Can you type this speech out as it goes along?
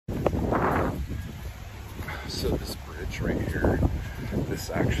So this bridge right here,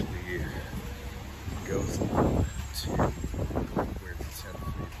 this actually goes on to where the 10th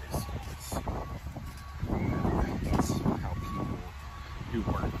is. That's how people who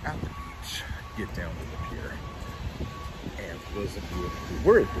weren't at the beach get down to the pier. And for those of you who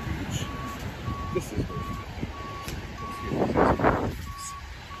were at the beach, this is where you get down. Let's see if this is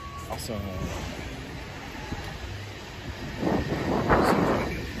also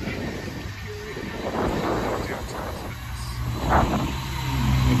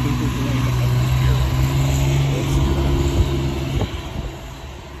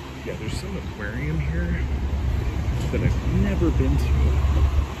yeah, there's some aquarium here that I've never been to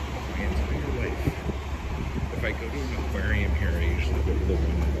my entire life. If I go to an aquarium here, I usually go to the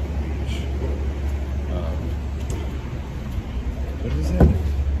one on the beach. What is it?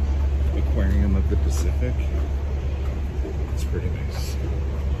 Aquarium of the Pacific. It's pretty nice.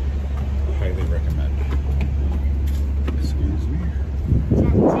 Highly recommend. Excuse me.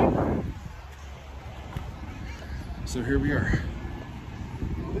 So here we are.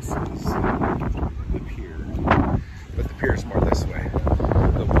 This is the pier, but the pier is more this way.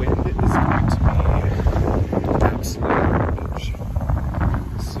 The wind is going to be absolutely garbage.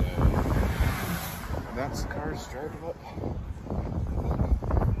 So that's the cars driving up.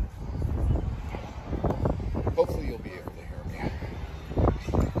 Hopefully you'll be able to hear me.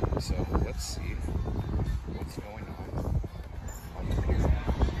 So let's see what's going on the pier.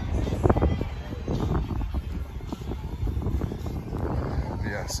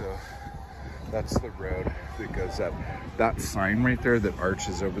 Yeah, so that's the road that goes up. That sign right there that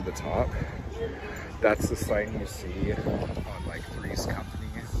arches over the top, that's the sign you see on like Three's Company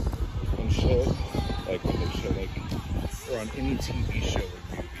and shit. Like when they show like, or on any TV show or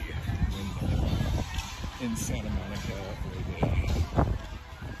movie when in Santa Monica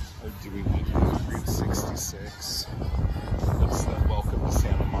or doing like Route 66. It's the Welcome to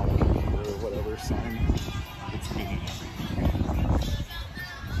Santa Monica Pier or whatever sign. It's been everything.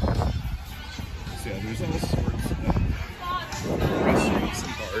 So yeah, there's all sorts of restaurants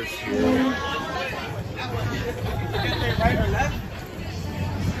and bars here. Right or left?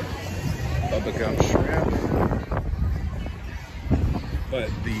 Bubba Gum Shrimp. But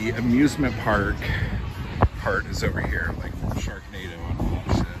the amusement park part is over here, like Sharknado and all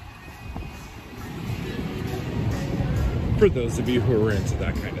that shit. For those of you who are into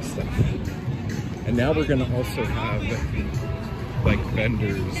that kind of stuff. And now we're gonna also have like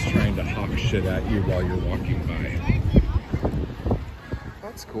vendors trying to hawk shit at you while you're walking by.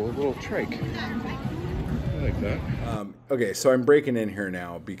 That's cool, a little trike. I like that. Okay, so I'm breaking in here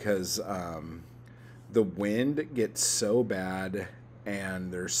now because the wind gets so bad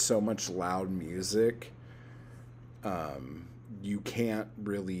and there's so much loud music. You can't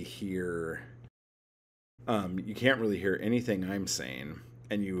really hear anything I'm saying,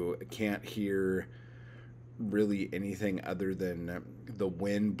 and you can't hear really anything other than the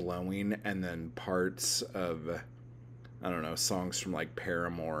wind blowing and then parts of, I don't know, songs from like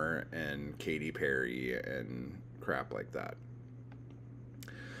Paramore and Katy Perry and crap like that.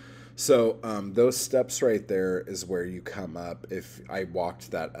 So those steps right there is where you come up. If I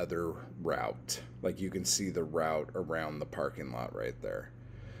walked that other route, like you can see the route around the parking lot right there.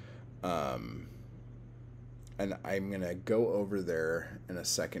 And I'm going to go over there in a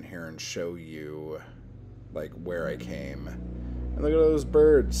second here and show you like where I came. And look at those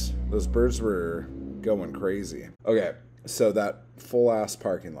birds. Those birds were going crazy. Okay, so that full ass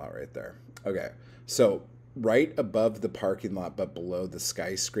parking lot right there. Okay, so right above the parking lot but below the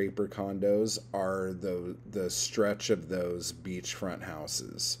skyscraper condos are the stretch of those beachfront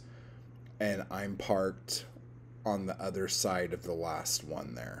houses. And I'm parked on the other side of the last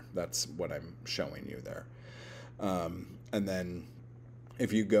one there. That's what I'm showing you there. And then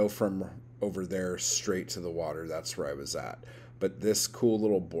if you go from over there straight to the water, that's where I was at. But this cool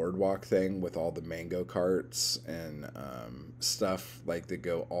little boardwalk thing with all the mango carts and stuff like that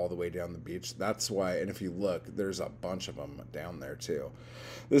go all the way down the beach, that's why. And if you look, there's a bunch of them down there too.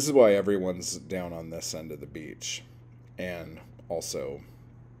 This is why everyone's down on this end of the beach, and also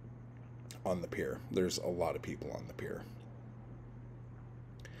on the pier. There's a lot of people on the pier.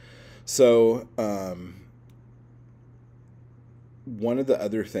 So one of the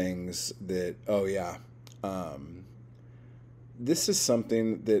other things that, this is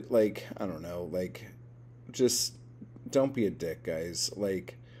something that, like, I don't know, like, just don't be a dick, guys.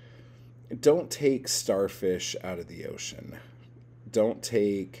 Like, don't take starfish out of the ocean. Don't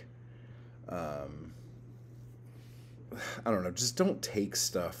take, I don't know, just don't take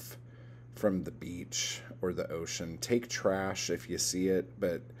stuff from the beach or the ocean. Take trash if you see it,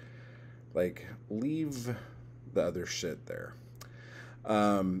 but, like, leave the other shit there.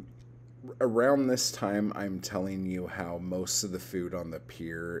 Um, Around this time, I'm telling you how most of the food on the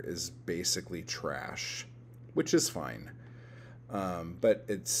pier is basically trash, which is fine. But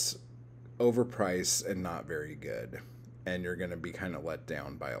it's overpriced and not very good. And you're going to be kind of let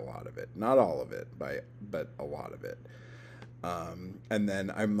down by a lot of it. Not all of it, but a lot of it. And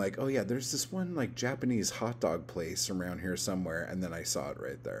then I'm like, oh yeah, there's this one like Japanese hot dog place around here somewhere. And then I saw it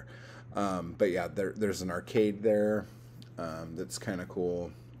right there. But yeah, there's an arcade there that's kind of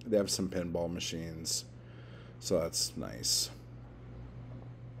cool. They have some pinball machines, so that's nice.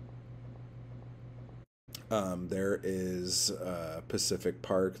 There is Pacific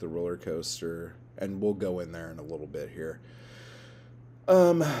Park, the roller coaster, and we'll go in there in a little bit here.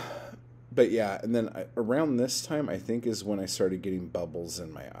 Um, but yeah, and then around this time, I think is when I started getting bubbles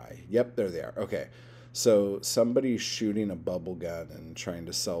in my eye. Yep, there they are. Okay, so somebody's shooting a bubble gun and trying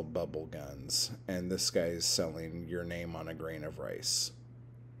to sell bubble guns, and this guy's selling your name on a grain of rice.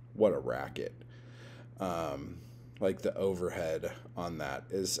 What a racket. Um, like the overhead on that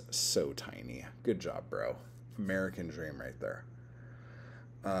is so tiny. Good job, bro. American dream right there.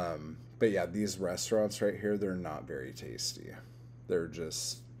 But yeah, these restaurants right here, they're not very tasty. They're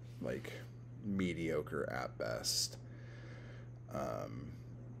just like mediocre at best. Um,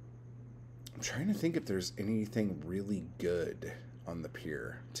 I'm trying to think if there's anything really good on the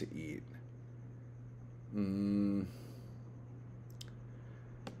pier to eat.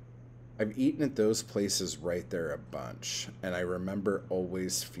 I've eaten at those places right there a bunch, and I remember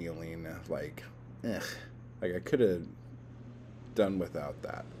always feeling eh, like I could have done without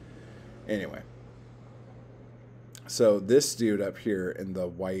that. Anyway, so this dude up here in the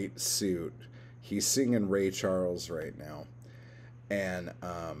white suit, he's singing Ray Charles right now, and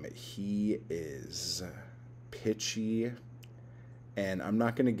he is pitchy, and I'm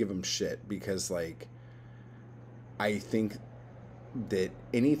not gonna give him shit because like I think that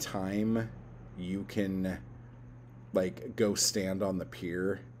anytime you can like go stand on the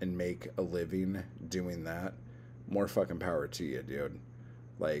pier and make a living doing that, more fucking power to you, dude.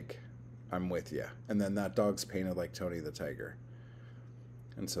 Like, I'm with you. And then that dog's painted like Tony the Tiger,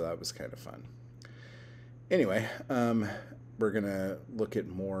 and so that was kind of fun. Anyway, we're gonna look at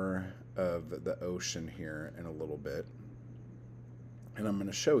more of the ocean here in a little bit, and I'm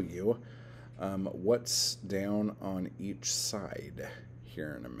gonna show you what's down on each side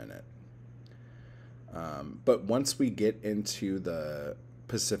here in a minute. But once we get into the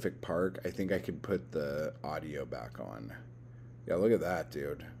Pacific Park, I think I could put the audio back on. Yeah, look at that,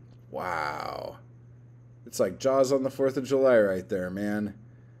 dude. Wow. It's like Jaws on the 4th of July right there, man.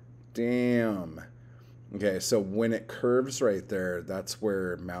 Damn. Okay, so when it curves right there, that's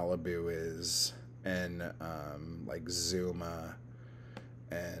where Malibu is, and like Zuma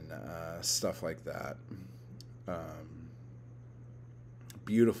and stuff like that.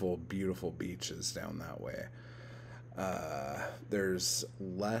 Beautiful, beautiful beaches down that way. There's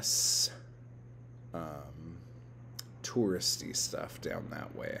less touristy stuff down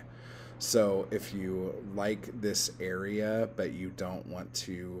that way. So if you like this area but you don't want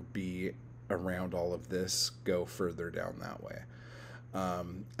to be around all of this, go further down that way.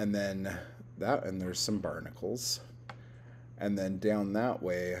 And then and there's some barnacles. And then down that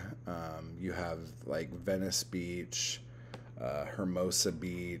way, you have like Venice Beach, Hermosa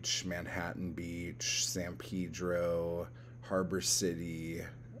Beach, Manhattan Beach, San Pedro, Harbor City,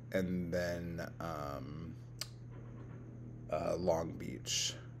 and then Long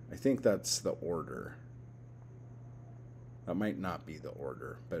Beach. I think that's the order. That might not be the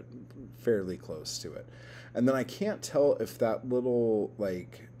order, but fairly close to it. And then I can't tell if that little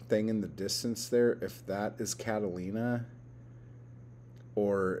like thing in the distance there, if that is Catalina,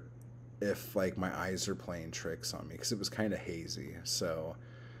 or if like my eyes are playing tricks on me, because it was kind of hazy. So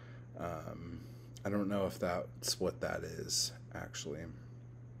I don't know if that's what that is actually.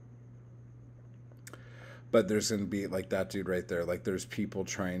 But there's going to be like that dude right there. Like there's people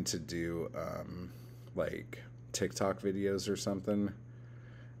trying to do like TikTok videos or something,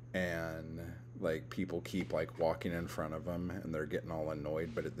 and like people keep like walking in front of them and they're getting all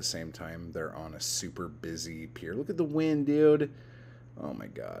annoyed, but at the same time they're on a super busy pier. Look at the wind, dude. Oh my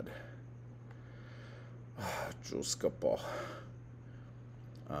god. Jules Couple.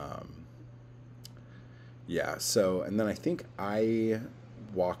 Yeah, so and then I think I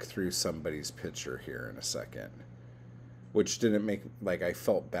walk through somebody's picture here in a second, which didn't make like I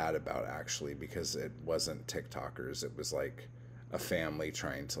felt bad about actually, because it wasn't TikTokers. It was like a family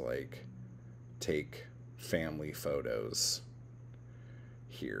trying to like take family photos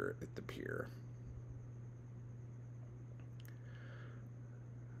here at the pier.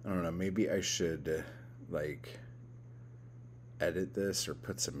 I don't know, maybe I should like edit this or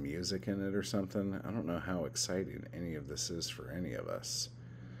put some music in it or something. I don't know how exciting any of this is for any of us.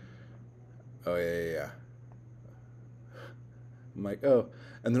 Oh, yeah. I'm like, oh,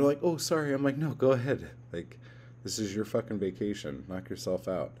 and they're like, oh, sorry. I'm like, no, go ahead. Like, this is your fucking vacation. Knock yourself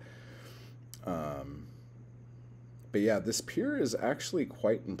out. But yeah, this pier is actually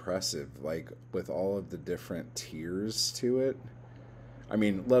quite impressive, like with all of the different tiers to it. I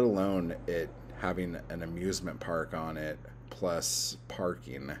mean, let alone it having an amusement park on it plus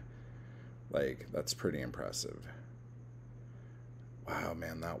parking. Like, that's pretty impressive. Wow,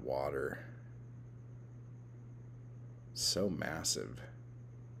 man, that water. So massive.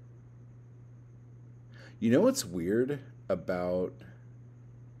 You know what's weird about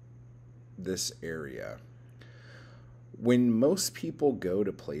this area? When most people go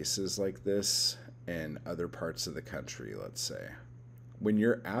to places like this in other parts of the country, let's say, when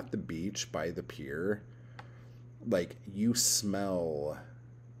you're at the beach by the pier, like, you smell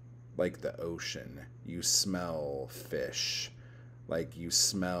like the ocean. You smell fish. Like, you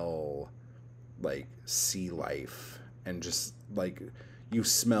smell like sea life, and just like you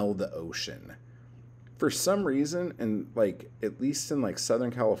smell the ocean. For some reason, and like at least in like Southern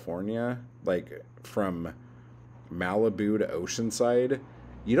California, like from Malibu to Oceanside,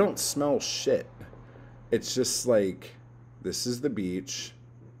 you don't smell shit. It's just like, this is the beach.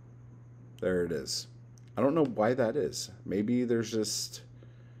 There it is. I don't know why that is. Maybe there's just,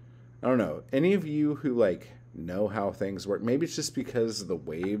 I don't know. Any of you who like know how things work, maybe it's just because the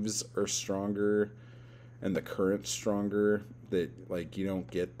waves are stronger and the current's stronger, that like you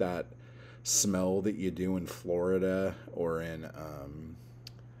don't get that smell that you do in Florida or in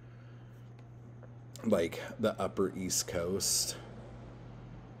like the upper East Coast,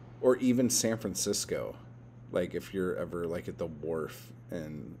 or even San Francisco. Like if you're ever like at the wharf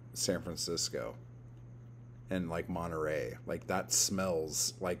in San Francisco and like Monterey, like that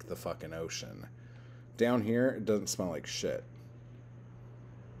smells like the fucking ocean. Down here, it doesn't smell like shit.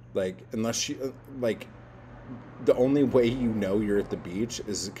 Like, unless you like, the only way you know you're at the beach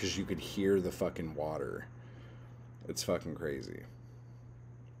is because you could hear the fucking water. It's fucking crazy.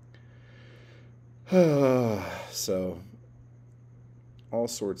 So, all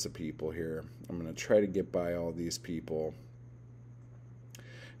sorts of people here. I'm going to try to get by all these people.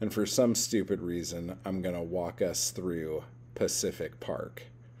 And for some stupid reason, I'm going to walk us through Pacific Park.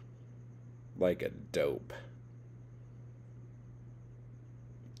 Like a dope.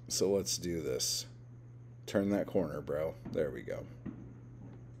 So let's do this. Turn that corner, bro. There we go.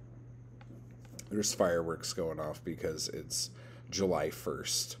 There's fireworks going off because it's July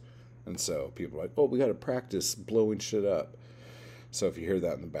 1st. And so people are like, oh, we got to practice blowing shit up. So if you hear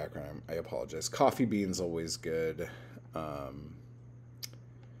that in the background, I apologize. Coffee beans always good. I'm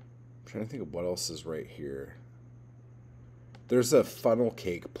trying to think of what else is right here. There's a funnel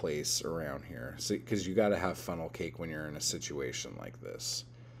cake place around here. So, because you got to have funnel cake when you're in a situation like this.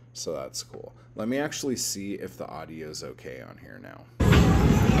 So that's cool. Let me actually see if the audio is okay on here now.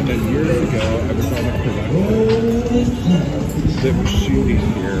 And then years ago, I was on a production that was shooting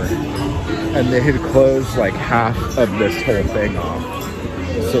here, and they had closed like half of this whole thing off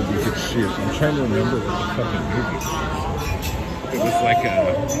so we could shoot. I'm trying to remember what the fucking movie was. It was like a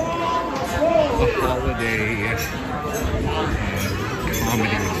holiday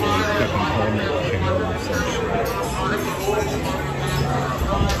comedy with like fucking Hallmark Channel or some shit.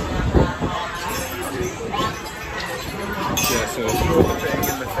 Yeah, so it's throw the thing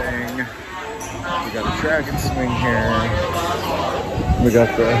in the thing. We got a dragon swing here. We got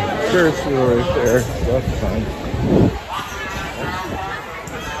the Ferris wheel right there. So that's fun.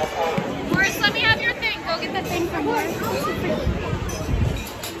 Morris, let me have your thing. Go get the thing from Morris.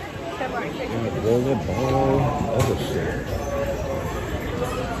 Roll the ball, all the shit.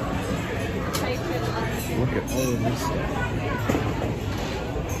 Look at all of this stuff.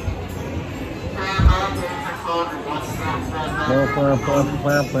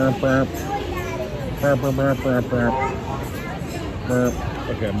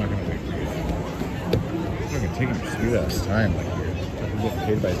 Okay, I'm not gonna wait for you. I'm not gonna take your sweet ass time like you're getting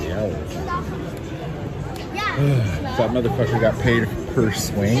paid by the hour. If that motherfucker got paid per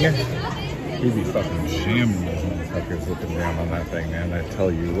swing, he'd be fucking jamming those motherfuckers looking down on that thing, man. I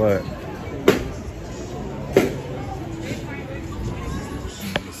tell you what.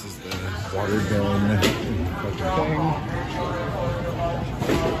 This is the water dome fucking thing.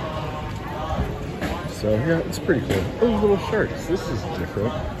 So yeah, it's pretty cool. Oh, little sharks. This is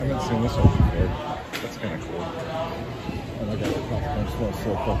different. I haven't seen this one before. That's kind of cool. Oh my god, the popcorn smells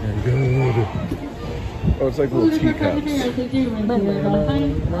so fucking good. Oh, it's like little teacups.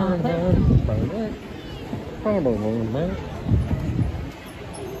 And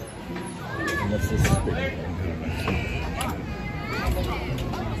what's this big one?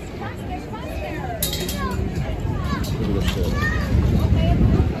 Look at this shit.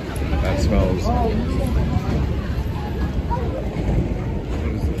 That smells. What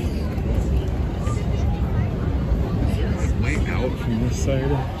is this? Is there like way out from this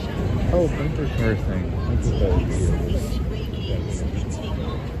side? Oh, bumper car thing. Look at that.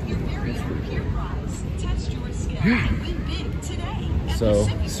 So,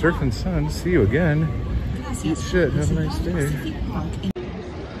 Surf and Sun, see you again. Eat shit, have a nice day.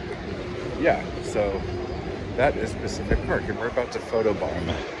 Yeah, so that is Pacific Park, and we're about to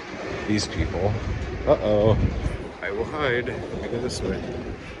photobomb these people. Uh-oh. I will hide. Let me go this way.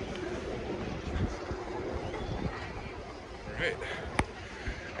 Alright.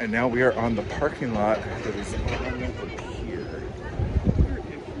 And now we are on the parking lot that is on here. I wonder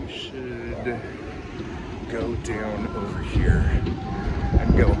if we should go down over here and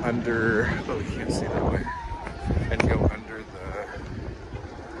go under, oh, you can't see that way, and go under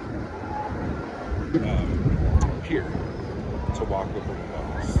the pier to walk over the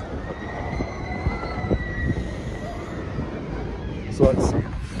walls.